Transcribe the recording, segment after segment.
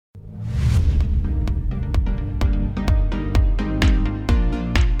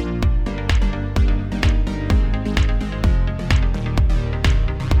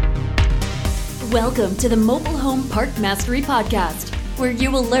Welcome to the Mobile Home Park Mastery Podcast, where you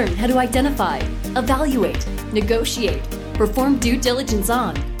will learn how to identify, evaluate, negotiate, perform due diligence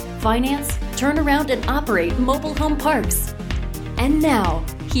on, finance, turn around, and operate mobile home parks. And now,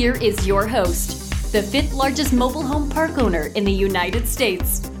 here is your host, the fifth largest mobile home park owner in the United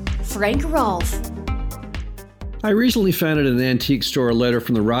States, Frank Rolfe. I recently found at an antique store a letter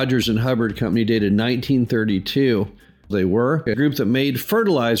from the Rogers and Hubbard Company dated 1932. They were a group that made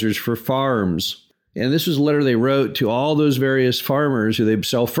fertilizers for farms. And this was a letter they wrote to all those various farmers who they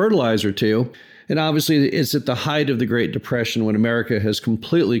sell fertilizer to. And obviously, it's at the height of the Great Depression when America has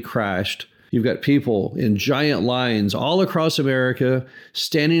completely crashed. You've got people in giant lines all across America,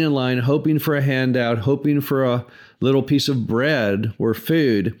 standing in line, hoping for a handout, hoping for a little piece of bread or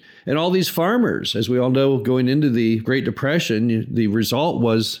food. And all these farmers, as we all know, going into the Great Depression, the result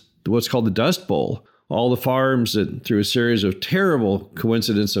was what's called the Dust Bowl. All the farms that, through a series of terrible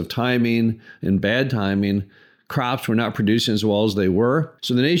coincidence of timing and bad timing, crops were not producing as well as they were.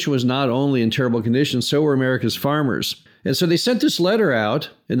 So the nation was not only in terrible conditions, so were America's farmers. And so they sent this letter out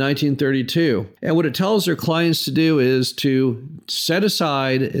in 1932. And what it tells their clients to do is to set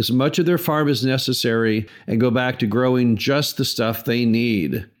aside as much of their farm as necessary and go back to growing just the stuff they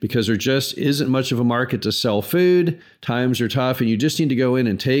need, because there just isn't much of a market to sell food. Times are tough, and you just need to go in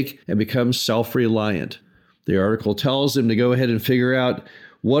and take and become self-reliant. The article tells them to go ahead and figure out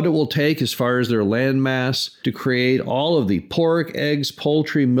what it will take as far as their land mass to create all of the pork, eggs,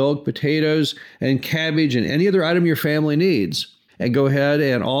 poultry, milk, potatoes, and cabbage, and any other item your family needs. And go ahead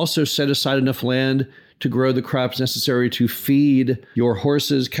and also set aside enough land to grow the crops necessary to feed your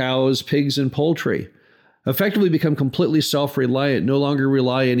horses, cows, pigs, and poultry. Effectively become completely self-reliant, no longer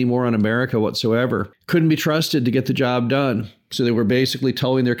rely anymore on America whatsoever. Couldn't be trusted to get the job done. So they were basically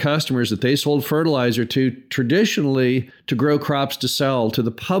telling their customers that they sold fertilizer to traditionally to grow crops to sell to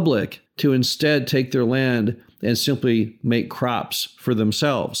the public, to instead take their land and simply make crops for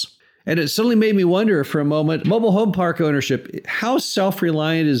themselves. And it suddenly made me wonder for a moment, mobile home park ownership, how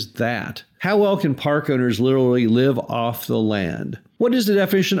self-reliant is that? How well can park owners literally live off the land? What is the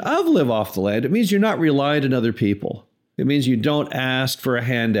definition of live off the land? It means you're not reliant on other people. It means you don't ask for a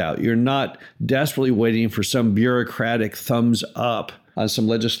handout. You're not desperately waiting for some bureaucratic thumbs up on some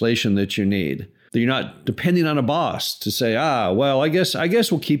legislation that you need. That you're not depending on a boss to say, well, I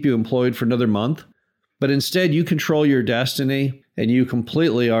guess we'll keep you employed for another month. But instead, you control your destiny and you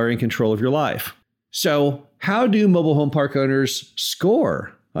completely are in control of your life. So how do mobile home park owners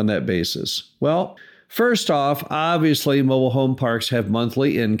score on that basis? Well, first off, obviously, mobile home parks have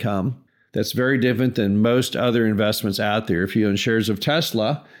monthly income. That's very different than most other investments out there. If you own shares of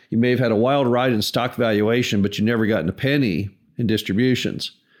Tesla, you may have had a wild ride in stock valuation, but you never gotten a penny in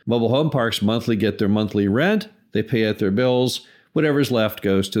distributions. Mobile home parks monthly get their monthly rent. They pay out their bills. Whatever's left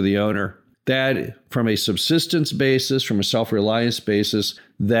goes to the owner. That, from a subsistence basis, from a self-reliance basis,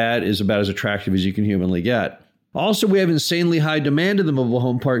 that is about as attractive as you can humanly get. Also, we have insanely high demand in the mobile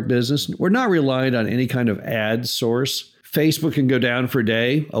home park business. We're not reliant on any kind of ad source. Facebook can go down for a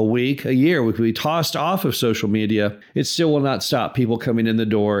day, a week, a year. We could be tossed off of social media. It still will not stop people coming in the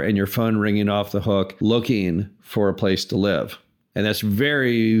door and your phone ringing off the hook looking for a place to live. And that's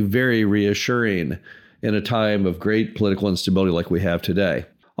very, very reassuring in a time of great political instability like we have today.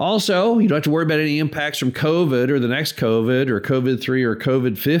 Also, you don't have to worry about any impacts from COVID or the next COVID or COVID-3 or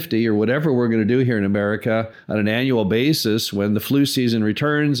COVID-50 or whatever we're going to do here in America on an annual basis when the flu season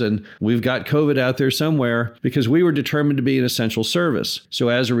returns and we've got COVID out there somewhere, because we were determined to be an essential service. So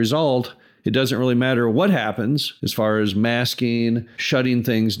as a result, it doesn't really matter what happens as far as masking, shutting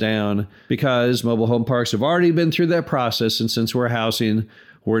things down, because mobile home parks have already been through that process. And since we're housing,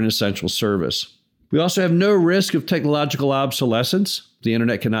 we're an essential service. We also have no risk of technological obsolescence. The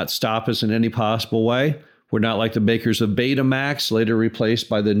internet cannot stop us in any possible way. We're not like the makers of Betamax, later replaced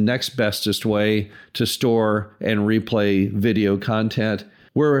by the next bestest way to store and replay video content.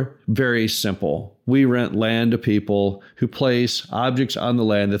 We're very simple. We rent land to people who place objects on the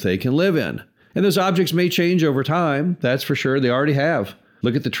land that they can live in. And those objects may change over time. That's for sure. They already have.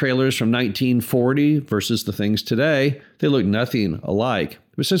 Look at the trailers from 1940 versus the things today. They look nothing alike.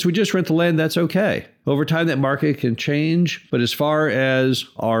 But since we just rent the land, that's okay. Over time, that market can change. But as far as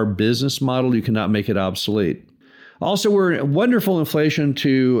our business model, you cannot make it obsolete. Also, we're a wonderful inflation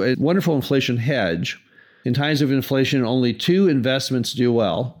hedge. In times of inflation, only two investments do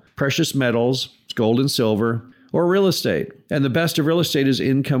well: precious metals, gold and silver, or real estate. And the best of real estate is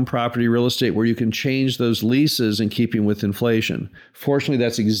income property real estate, where you can change those leases in keeping with inflation. Fortunately,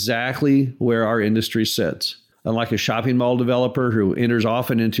 that's exactly where our industry sits. Unlike a shopping mall developer who enters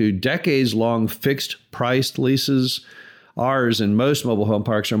often into decades-long fixed-priced leases, Ours and most mobile home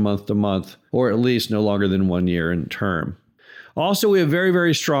parks are month to month, or at least no longer than 1 year in term. Also, we have very,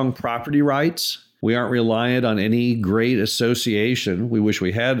 very strong property rights. We aren't reliant on any great association. We wish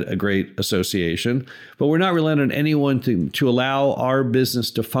we had a great association, but we're not reliant on anyone to allow our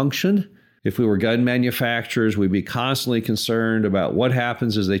business to function. If we were gun manufacturers, we'd be constantly concerned about what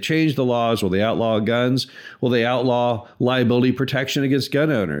happens as they change the laws. Will they outlaw guns? Will they outlaw liability protection against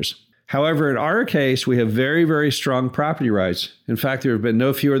gun owners? However, in our case, we have very, very strong property rights. In fact, there have been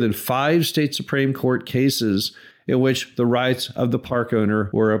no fewer than 5 state Supreme Court cases in which the rights of the park owner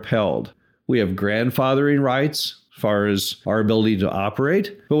were upheld. We have grandfathering rights as far as our ability to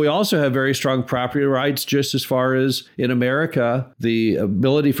operate, but we also have very strong property rights just as far as in America, the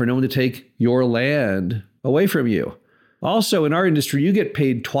ability for no one to take your land away from you. Also, in our industry, you get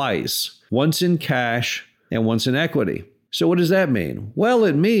paid twice, once in cash and once in equity. So what does that mean? Well,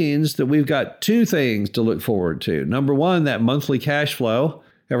 it means that we've got 2 things to look forward to. Number one, that monthly cash flow.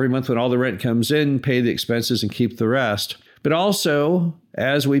 Every month when all the rent comes in, pay the expenses and keep the rest. But also,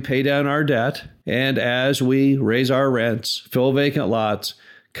 as we pay down our debt and as we raise our rents, fill vacant lots,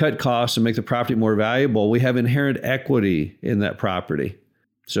 cut costs, and make the property more valuable, we have inherent equity in that property.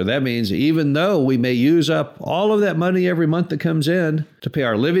 So that means even though we may use up all of that money every month that comes in to pay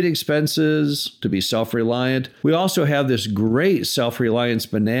our living expenses, to be self-reliant, we also have this great self-reliance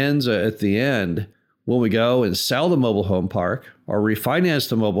bonanza at the end when we go and sell the mobile home park or refinance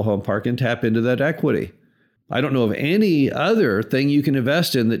the mobile home park and tap into that equity. I don't know of any other thing you can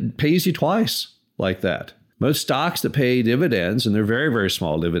invest in that pays you twice like that. Most stocks that pay dividends, and they're very, very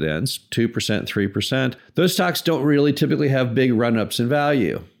small dividends, 2%, 3%, those stocks don't really typically have big run-ups in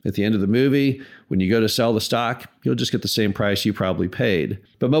value. At the end of the movie, when you go to sell the stock, you'll just get the same price you probably paid.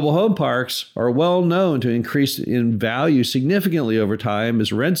 But mobile home parks are well known to increase in value significantly over time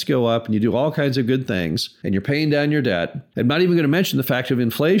as rents go up and you do all kinds of good things and you're paying down your debt. I'm not even going to mention the fact of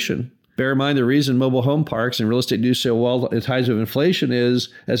inflation. Bear in mind the reason mobile home parks and real estate do so well in times of inflation is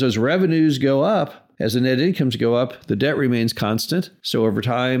as those revenues go up, as the net incomes go up, the debt remains constant. So over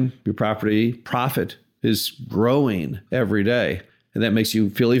time, your property profit is growing every day. And that makes you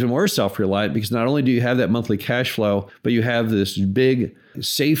feel even more self-reliant because not only do you have that monthly cash flow, but you have this big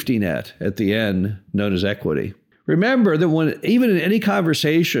safety net at the end known as equity. Remember that even in any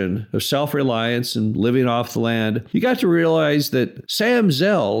conversation of self-reliance and living off the land, you got to realize that Sam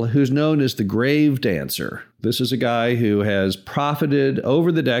Zell, who's known as the grave dancer, this is a guy who has profited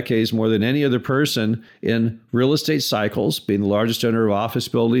over the decades more than any other person in real estate cycles, being the largest owner of office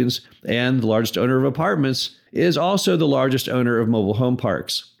buildings and the largest owner of apartments, is also the largest owner of mobile home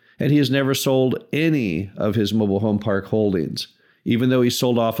parks. And he has never sold any of his mobile home park holdings, even though he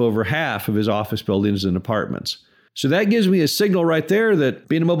sold off over half of his office buildings and apartments. So that gives me a signal right there that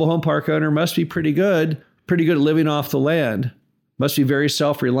being a mobile home park owner must be pretty good at living off the land, must be very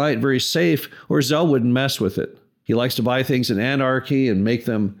self-reliant, very safe, or Zell wouldn't mess with it. He likes to buy things in anarchy and make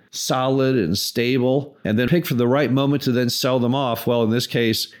them solid and stable, and then pick for the right moment to then sell them off. Well, in this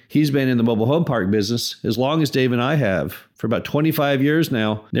case, he's been in the mobile home park business as long as Dave and I have. For about 25 years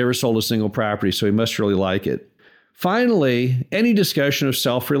now, never sold a single property, so he must really like it. Finally, any discussion of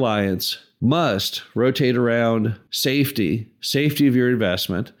self-reliance must rotate around safety of your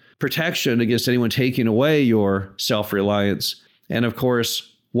investment, protection against anyone taking away your self-reliance, and of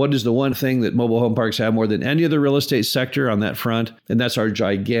course, what is the one thing that mobile home parks have more than any other real estate sector on that front? And that's our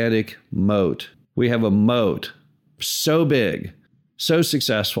gigantic moat. We have a moat so big, so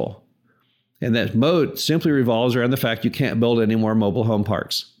successful. And that moat simply revolves around the fact you can't build any more mobile home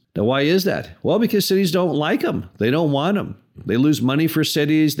parks. Now, why is that? Well, because cities don't like them. They don't want them. They lose money for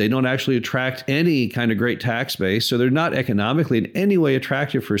cities. They don't actually attract any kind of great tax base. So they're not economically in any way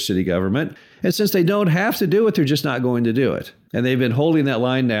attractive for city government. And since they don't have to do it, they're just not going to do it. And they've been holding that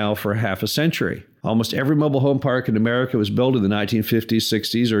line now for half a century. Almost every mobile home park in America was built in the 1950s,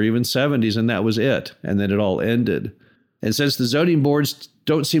 60s, or even 70s, and that was it. And then it all ended. And since the zoning boards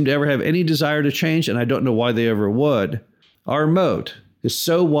don't seem to ever have any desire to change, and I don't know why they ever would, our moat is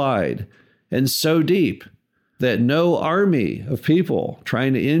so wide and so deep that no army of people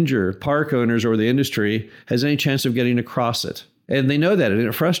trying to injure park owners or the industry has any chance of getting across it. And they know that, and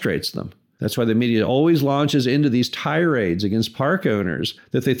it frustrates them. That's why the media always launches into these tirades against park owners,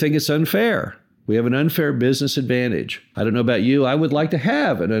 that they think it's unfair. We have an unfair business advantage. I don't know about you. I would like to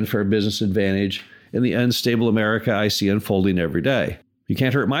have an unfair business advantage in the unstable America I see unfolding every day. You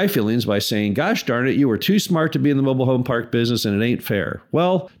can't hurt my feelings by saying, gosh darn it, you were too smart to be in the mobile home park business and it ain't fair.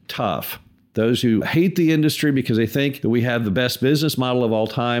 Well, tough. Those who hate the industry because they think that we have the best business model of all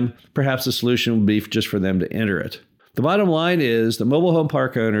time, perhaps the solution would be just for them to enter it. The bottom line is that mobile home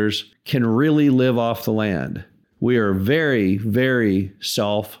park owners can really live off the land. We are very, very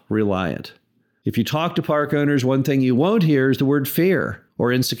self-reliant. If you talk to park owners, one thing you won't hear is the word fear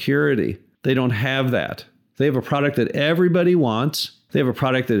or insecurity. They don't have that. They have a product that everybody wants. They have a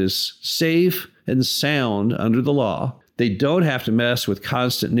product that is safe and sound under the law. They don't have to mess with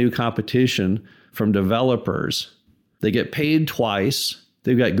constant new competition from developers. They get paid twice.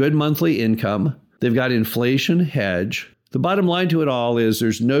 They've got good monthly income. They've got inflation hedge. The bottom line to it all is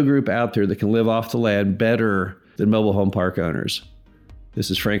there's no group out there that can live off the land better than mobile home park owners. This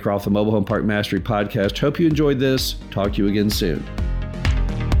is Frank Rolfe, the Mobile Home Park Mastery Podcast. Hope you enjoyed this. Talk to you again soon.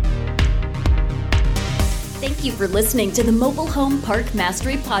 Thank you for listening to the Mobile Home Park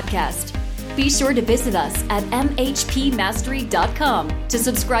Mastery Podcast. Be sure to visit us at mhpmastery.com to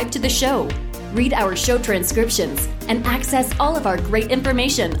subscribe to the show, read our show transcriptions, and access all of our great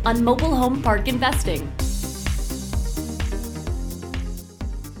information on mobile home park investing.